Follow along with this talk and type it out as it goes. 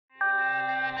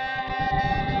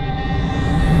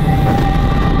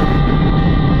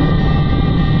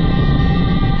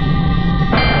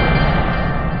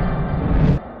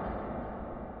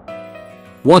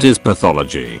What is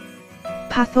pathology?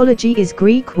 Pathology is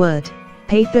Greek word.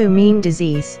 Patho mean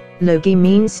disease, logi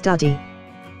means study.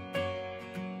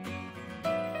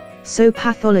 So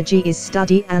pathology is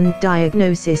study and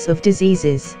diagnosis of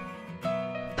diseases.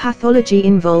 Pathology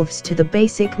involves to the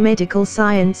basic medical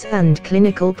science and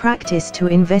clinical practice to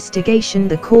investigation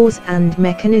the cause and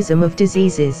mechanism of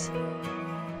diseases.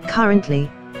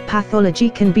 Currently, pathology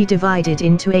can be divided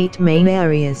into 8 main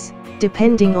areas,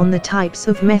 depending on the types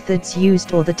of methods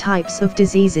used or the types of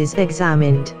diseases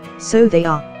examined. So they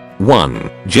are: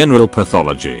 1. General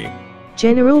pathology.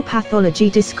 General pathology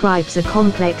describes a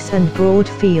complex and broad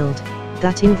field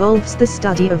that involves the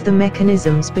study of the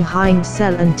mechanisms behind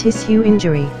cell and tissue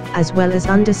injury, as well as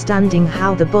understanding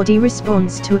how the body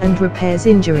responds to and repairs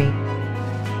injury.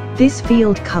 This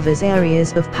field covers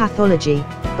areas of pathology,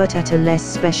 but at a less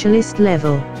specialist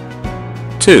level.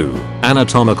 2.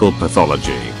 Anatomical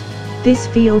pathology. This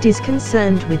field is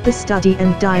concerned with the study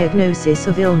and diagnosis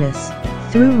of illness,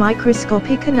 through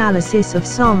microscopic analysis of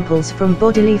samples from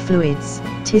bodily fluids,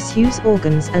 tissues,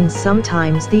 organs, and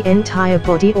sometimes the entire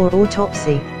body, or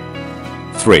autopsy.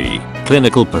 3.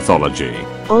 Clinical pathology.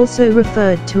 Also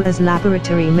referred to as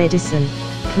laboratory medicine,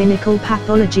 clinical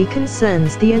pathology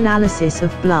concerns the analysis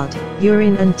of blood,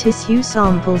 urine and tissue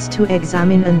samples to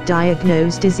examine and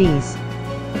diagnose disease.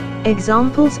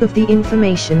 Examples of the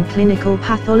information clinical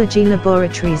pathology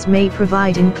laboratories may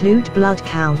provide include blood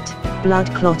count,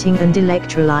 blood clotting and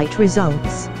electrolyte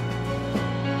results.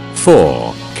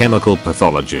 4. Chemical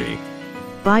pathology.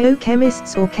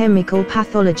 Biochemists or chemical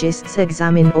pathologists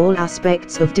examine all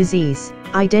aspects of disease,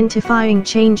 identifying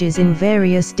changes in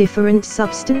various different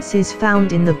substances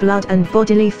found in the blood and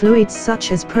bodily fluids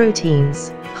such as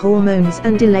proteins, hormones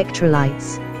and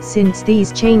electrolytes, since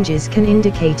these changes can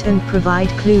indicate and provide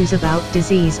clues about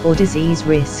disease or disease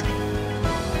risk.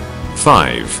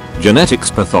 5. Genetics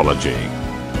pathology.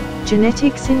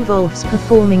 Genetics involves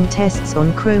performing tests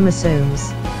on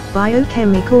chromosomes,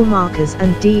 biochemical markers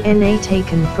and DNA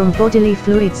taken from bodily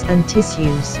fluids and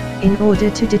tissues, in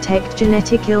order to detect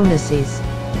genetic illnesses.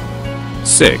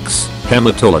 6.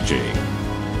 Hematology.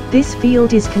 This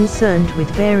field is concerned with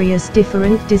various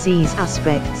different disease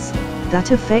aspects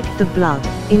that affect the blood,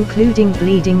 including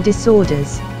bleeding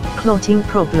disorders, clotting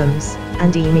problems,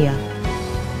 and anemia.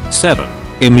 7.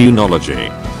 Immunology.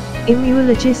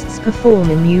 Immunologists perform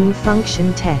immune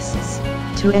function tests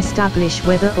to establish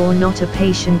whether or not a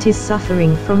patient is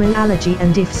suffering from an allergy,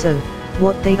 and if so,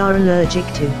 what they are allergic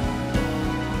to.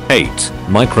 8.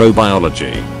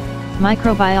 Microbiology.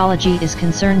 Microbiology is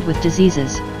concerned with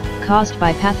diseases caused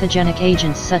by pathogenic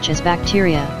agents such as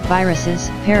bacteria, viruses,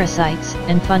 parasites,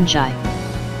 and fungi.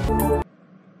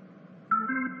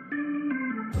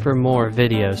 For more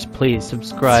videos, please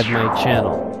subscribe my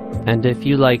channel. And if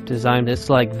you like design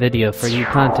dislike video for you,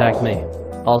 contact me.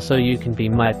 Also, you can be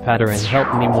my pattern and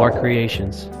help me more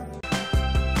creations.